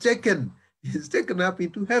assumed, is taken up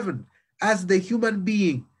into heaven as the human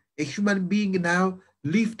being, a human being now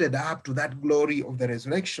lifted up to that glory of the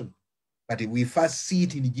resurrection. But we first see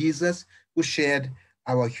it in Jesus, who shared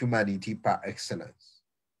our humanity par excellence.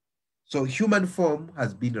 So human form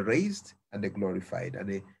has been raised and glorified,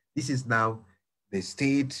 and this is now the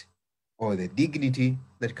state or the dignity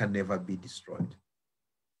that can never be destroyed.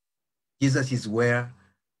 Jesus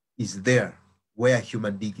is there where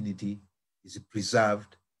human dignity is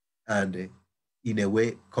preserved and in a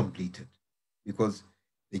way completed, because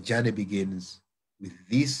the journey begins with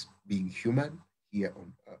this being human here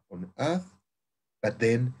on earth, but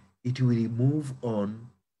then it will move on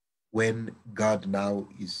when God now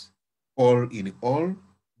is all in all,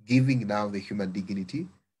 giving now the human dignity,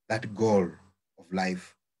 that goal of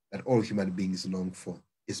life that all human beings long for,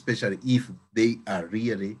 especially if they are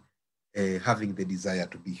really having the desire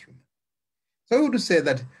to be human. So I would say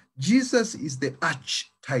that Jesus is the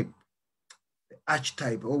archetype,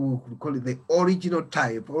 or we could call it the original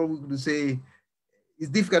type, or we could say, it's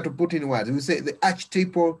difficult to put in words. We say the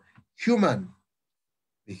archetypal human,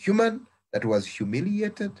 the human that was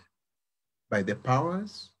humiliated by the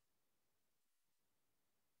powers,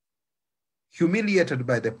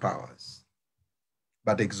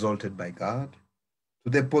 but exalted by God to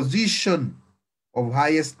the position of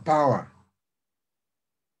highest power.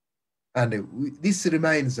 And this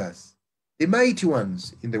reminds us, the mighty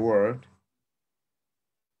ones in the world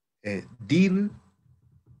deal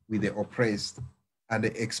with the oppressed and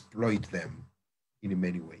exploit them in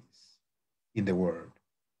many ways in the world.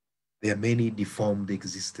 There are many deformed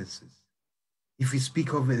existences. If we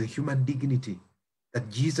speak of the human dignity that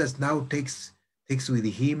Jesus now takes with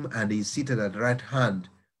him and is seated at the right hand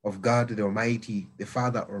of God the Almighty, the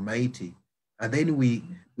Father Almighty, and then we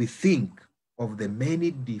think of the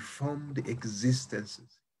many deformed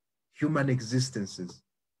existences, human existences,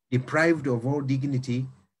 deprived of all dignity,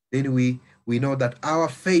 then we know that our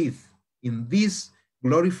faith in this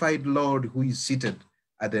glorified Lord who is seated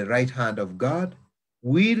at the right hand of God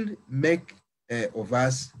will make of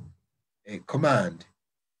us a command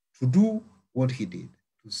to do what he did,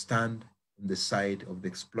 to stand on the side of the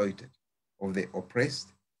exploited, of the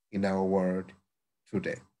oppressed in our world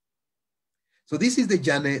today. So this is the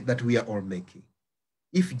journey that we are all making.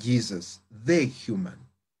 If Jesus, the human,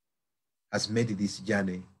 has made this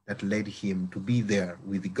journey that led him to be there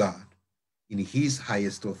with God in his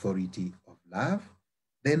highest authority of love,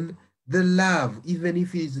 then the love, even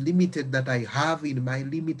if it is limited, that I have in my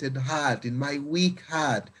limited heart, in my weak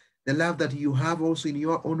heart, the love that you have also in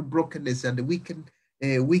your own brokenness and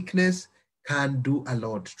weakness can do a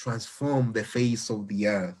lot, transform the face of the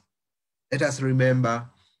earth. Let us remember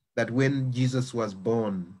that when Jesus was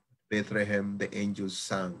born, Bethlehem, the angels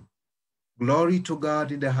sang, "Glory to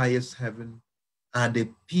God in the highest heaven, and a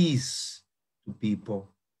peace to people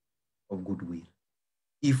of goodwill."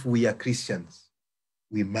 If we are Christians,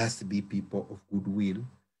 we must be people of goodwill,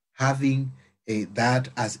 having that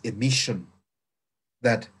as a mission,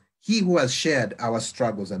 that he who has shared our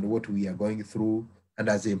struggles and what we are going through and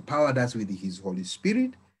has empowered us with his Holy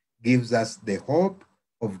Spirit gives us the hope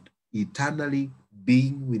of eternally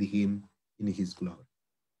being with him in his glory.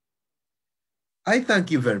 I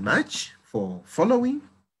thank you very much for following.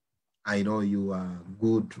 I know you are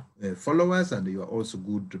good followers and you are also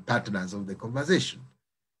good partners of the conversation.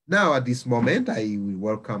 Now, at this moment, I will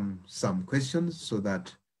welcome some questions so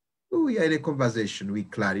that we are in a conversation. We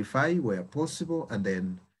clarify where possible, and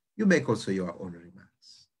then you make also your own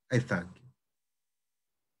remarks. I thank you.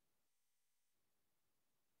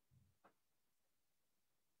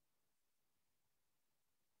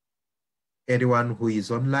 Anyone who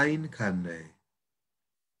is online can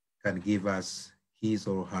give us his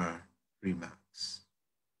or her remarks.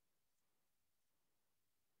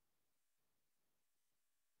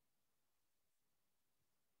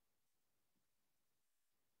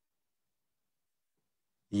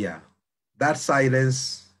 Yeah, that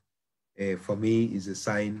silence for me is a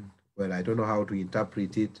sign, well, I don't know how to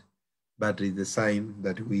interpret it, but it's a sign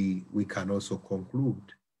that we can also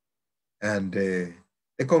conclude. And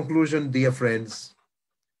the conclusion, dear friends,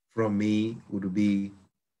 from me would be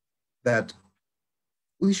that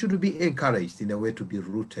we should be encouraged in a way to be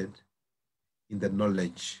rooted in the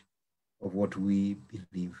knowledge of what we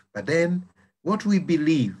believe. But then what we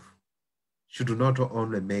believe should not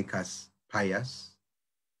only make us pious,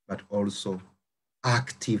 but also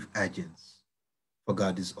active agents for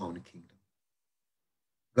God's own kingdom.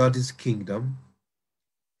 God's kingdom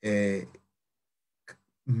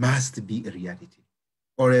must be a reality,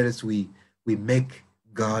 or else we we make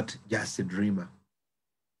God just a dreamer.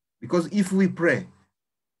 Because if we pray,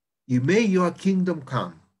 may your kingdom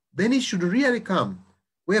come, then it should really come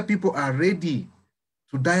where people are ready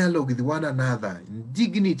to dialogue with one another in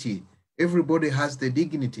dignity. Everybody has the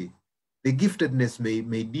dignity. The giftedness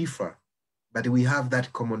may differ, but we have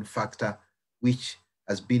that common factor which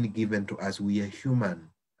has been given to us. We are human,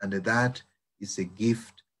 and that is a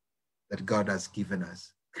gift that God has given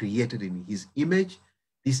us, created in his image.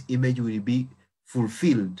 This image will be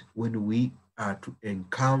fulfilled when we are to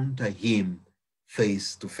encounter him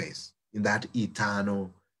face to face in that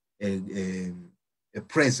eternal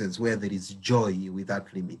presence where there is joy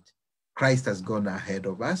without limit. Christ has gone ahead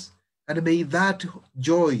of us, and may that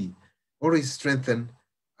joy always strengthen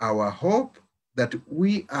our hope that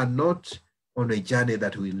we are not on a journey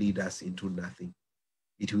that will lead us into nothing.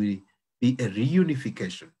 It will be a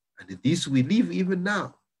reunification, and this we live even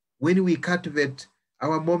now. When we cultivate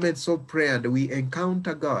our moments of prayer and we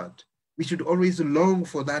encounter God, we should always long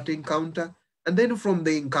for that encounter, and then from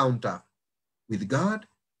the encounter with God,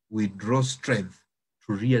 we draw strength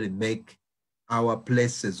to really make our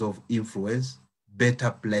places of influence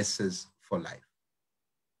better places for life.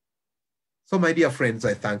 So my dear friends,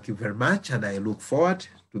 I thank you very much, and I look forward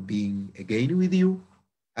to being again with you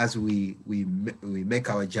as we make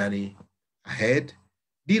our journey ahead,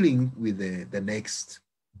 dealing with the next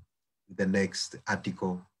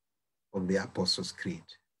article of the Apostles' Creed.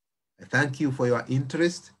 I thank you for your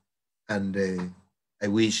interest, and I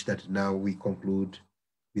wish that now we conclude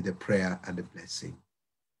with a prayer and a blessing.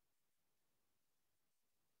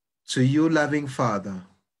 To you, loving Father,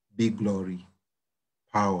 be glory,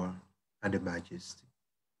 power, and majesty.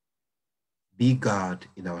 Be God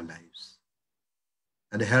in our lives,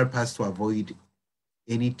 and help us to avoid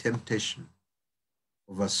any temptation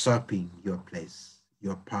of usurping your place,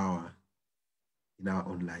 your power in our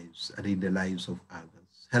own lives and in the lives of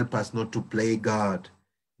others. Help us not to play God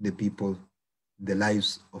in the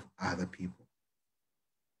lives of other people.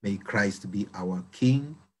 May Christ be our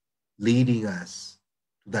King, leading us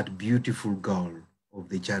to that beautiful goal of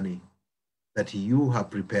the journey that you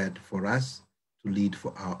have prepared for us to lead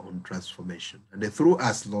for our own transformation. And through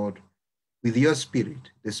us, Lord, with your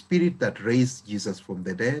Spirit, the Spirit that raised Jesus from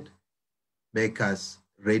the dead, make us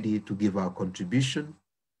ready to give our contribution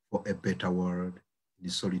for a better world in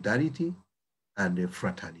solidarity and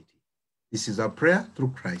fraternity. This is our prayer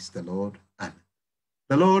through Christ the Lord. Amen.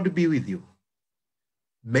 The Lord be with you.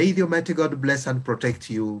 May the Almighty God bless and protect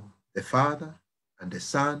you, the Father, and the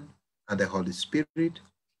Son, and the Holy Spirit.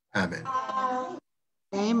 Amen.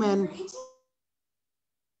 Amen.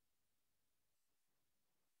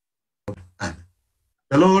 Amen.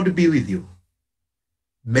 The Lord be with you.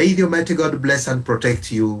 May the Almighty God bless and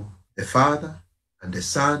protect you, the Father, and the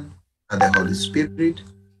Son, and the Holy Spirit.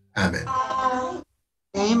 Amen.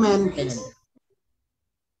 Amen.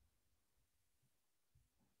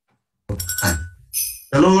 Amen.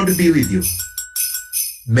 The Lord be with you.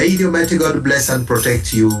 May the Almighty God bless and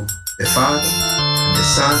protect you, the Father, and the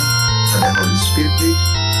Son, and the Holy Spirit.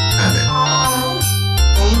 Amen.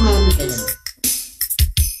 Amen.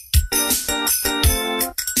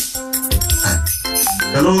 Amen.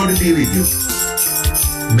 The Lord be with you.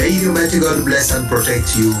 May the Almighty God bless and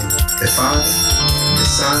protect you, the Father, and the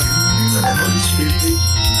Son, and the Holy Spirit.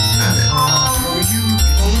 Amen.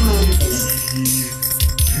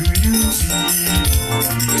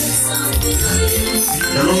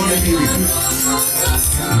 The Lord be with you.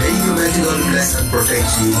 May the Almighty God bless and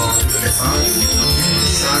protect you, the Father, the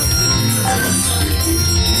Son, and the Holy Spirit. Amen.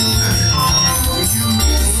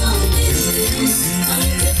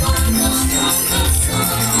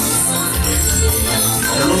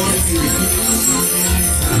 The Lord be with you.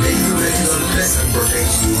 May the Almighty God bless and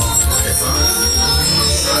protect you, the Father,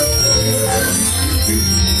 the Son, and the Holy Spirit.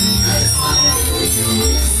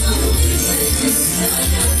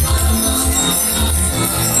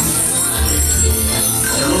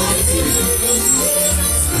 The Lord be with you.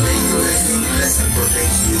 May the Almighty God bless and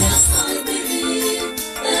protect you.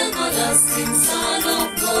 Everlasting Son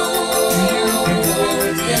of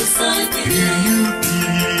God. Yes, I believe.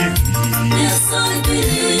 Yes, I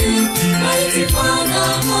believe. Mighty Father,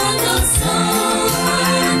 Mother,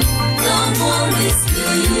 Son, the Holy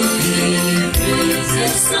Spirit.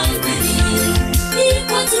 Yes, I believe.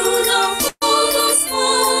 Equal to the Father's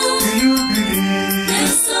Son.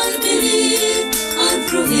 Yes, I believe. And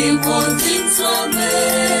through him all things are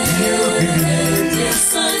made.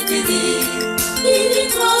 Yes, I believe.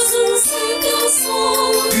 It was who saved your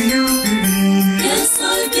soul. Yes,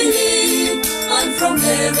 I believe. And from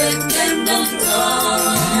heaven came down to us.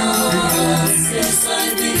 Yes,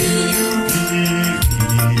 I believe.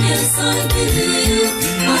 Yes, I I believe.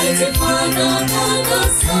 Mighty Father, and the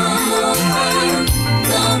Son,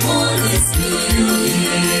 the Holy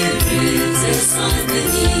Spirit. Yes, I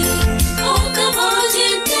believe. Oh, the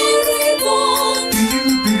Virgin Mary born.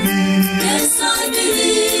 Yes, I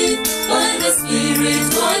believe. By the Spirit,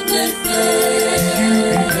 God will flesh.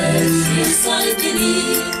 Yes, I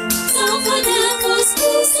believe. Suffered and was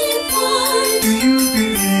crucified.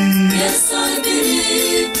 Yes, I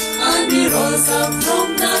believe. And he rose up from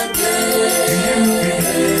the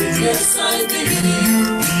dead. Yes, I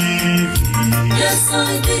believe. Yes, I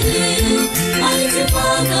believe. Mighty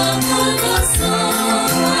Father, and the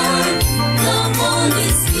Son, the Holy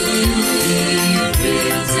Spirit.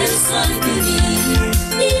 Yes, I believe.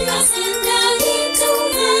 Lead us in the into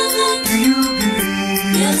heaven.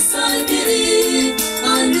 Yes, I believe.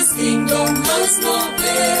 And this kingdom has no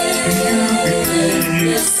end.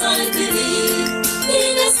 Yes, I believe.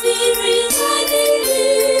 In the Spirit, I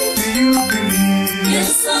believe.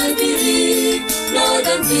 Yes, I believe. Lord,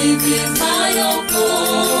 and vivify your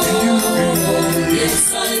call.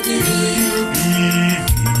 Yes, I believe.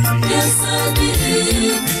 Yes, I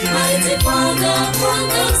believe. Mighty Father, and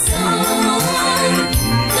the Son,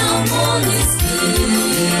 the Holy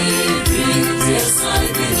Spirit. Yes, I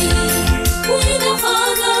believe. With the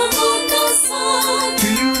Father, and the Son.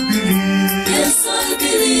 Yes, I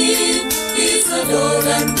believe. He's adored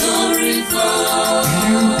and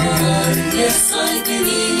glorified. Yes, I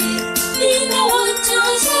believe. In the one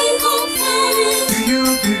church I confess.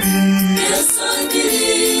 Yes, I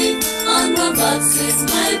believe. And my baptism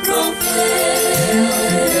my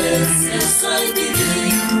profess. Yes, I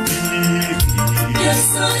believe.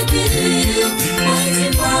 Yes, I believe. Mighty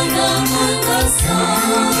Father, and the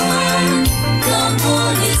Son, the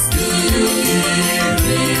Holy Spirit.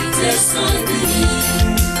 Yes, I believe.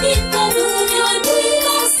 In communion with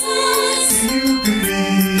us.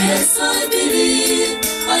 Yes, I believe.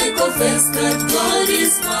 I confess that God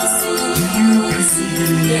is mercy.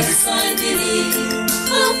 Yes, I believe.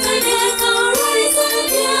 After death I rise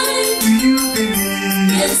again.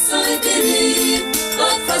 Yes, I believe.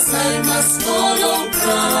 But first I must follow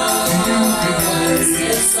Christ.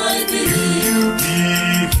 Yes, I believe.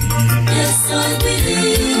 Yes, I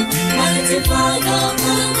believe. Mighty Father,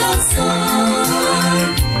 and the Son,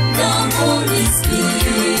 the Holy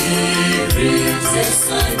Spirit. Yes,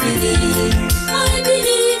 I believe. I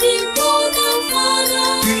believe in God the Father.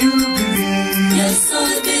 Yes, I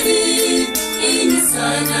believe in His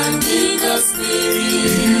Son and in the Spirit.